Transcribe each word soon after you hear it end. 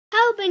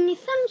Hello Benny,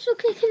 thanks for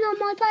clicking on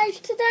my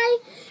page today.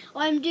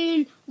 I'm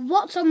doing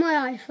what's on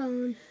my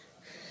iPhone.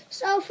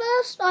 So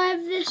first I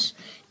have this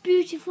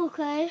beautiful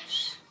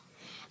case.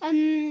 I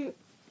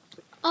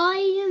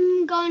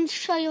am going to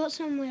show you what's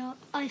on my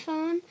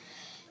iPhone.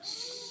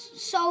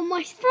 So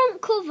my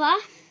front cover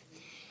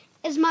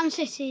is Man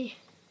City.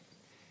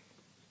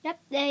 Yep,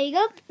 there you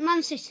go,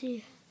 Man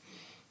City.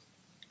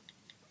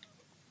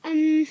 All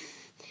I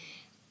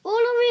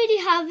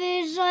really have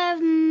is I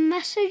have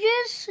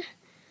messages.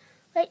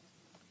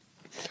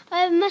 I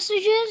have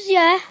messages,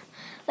 yeah.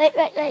 Wait,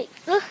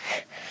 look.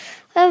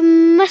 I have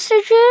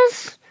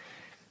messages,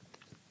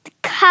 the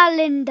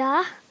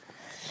calendar,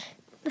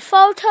 the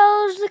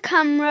photos, the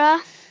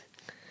camera,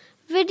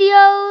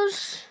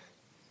 videos,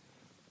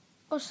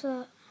 what's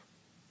that?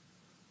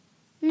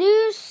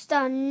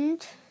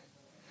 Newsstand,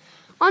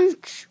 on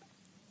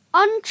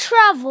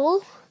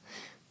travel,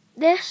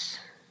 this.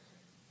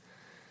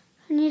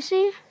 Can you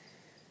see?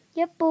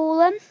 Yep, all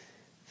them.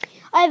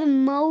 I have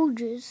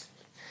emojis.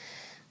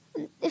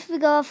 If we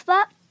go off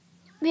that,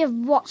 we have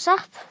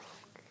WhatsApp.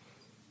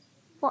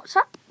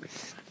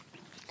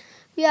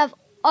 We have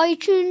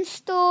iTunes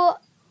Store,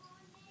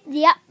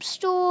 the App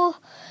Store,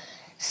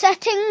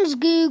 Settings,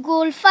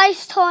 Google,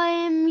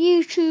 FaceTime,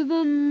 YouTube,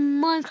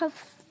 and Minecraft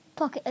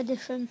Pocket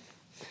Edition.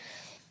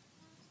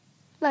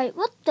 Wait,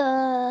 what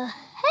the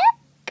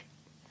heck?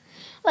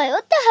 Wait,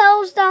 what the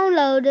hell's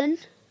downloading?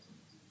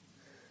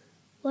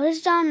 What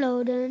is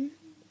downloading?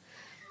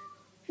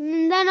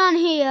 And then on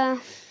here,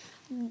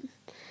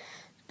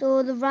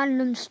 all the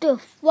random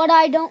stuff. What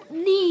I don't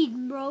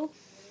need, bro.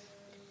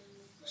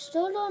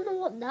 Still don't know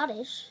what that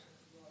is.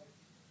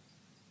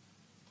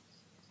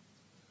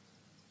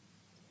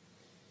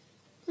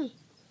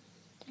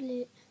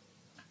 Delete.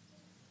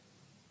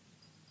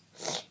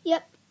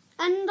 Yep.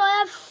 And I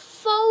have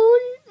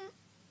phone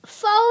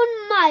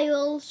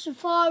mail,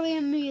 Safari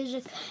and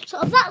music.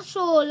 So that's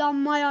all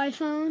on my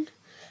iPhone.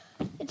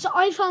 It's an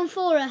iPhone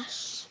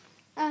 4S.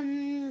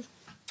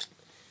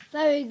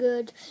 Very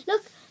good.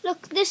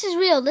 Look, this is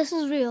real.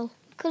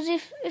 Because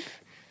if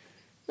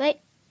wait.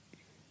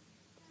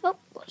 Oh,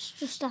 what's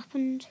just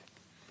happened?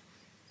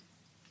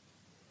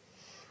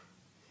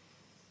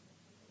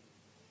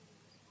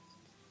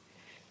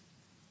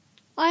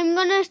 I'm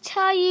gonna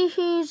tell you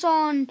who's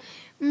on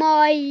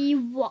my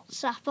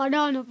WhatsApp. I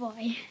don't know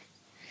why.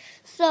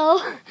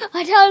 So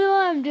I don't know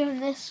why I'm doing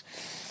this.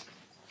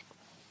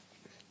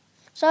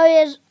 So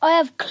I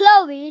have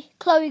Chloe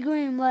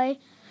Greenway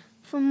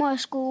from my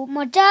school,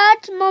 my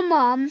dad, my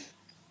mum,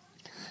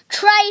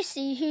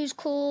 Tracy, who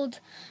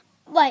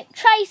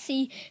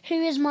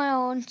is my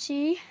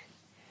auntie,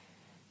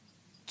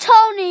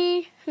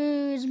 Tony,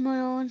 who is my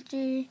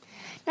auntie,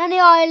 Nanny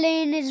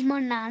Eileen is my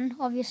nan,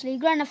 obviously,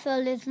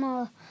 Grenfell is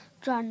my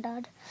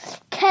granddad,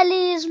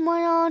 Kelly is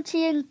my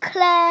auntie, and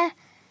Claire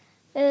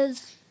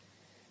is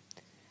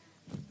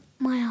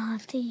my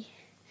auntie.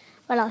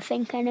 Well, I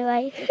think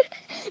anyway.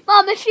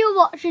 Mum, if you're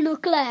watching, or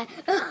Claire.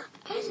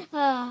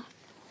 I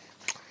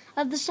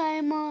have the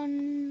same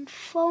on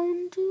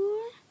phone, do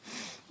I?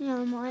 Yeah,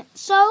 I might.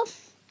 So,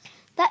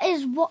 that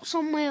is what's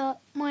on my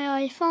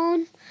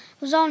iPhone.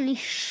 It was only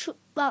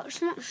well,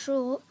 it's not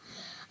short.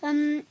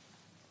 I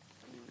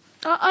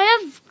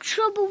have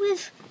trouble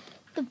with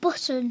the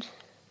button.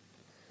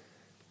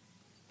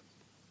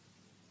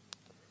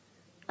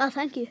 Oh,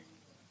 thank you.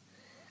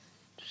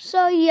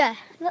 So yeah,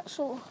 that's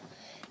all.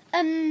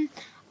 I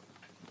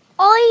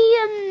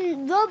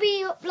will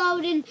be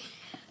uploading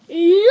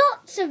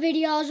lots of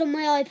videos on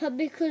my iPad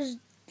because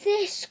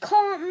this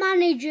can't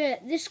manage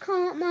it.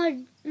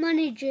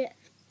 Manage it.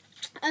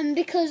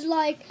 Because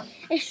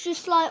it's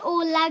just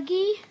all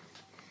laggy.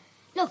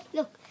 Look.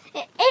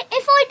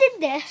 If I did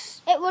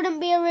this, it wouldn't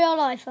be a real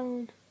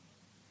iPhone. It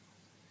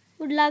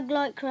would lag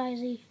like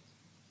crazy.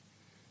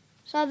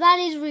 So that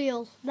is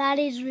real.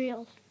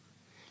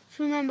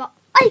 So remember,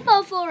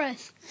 iPhone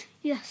 4S.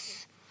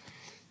 Yes.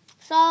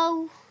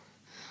 So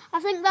I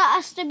think that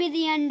has to be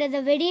the end of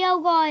the video,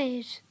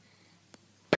 guys.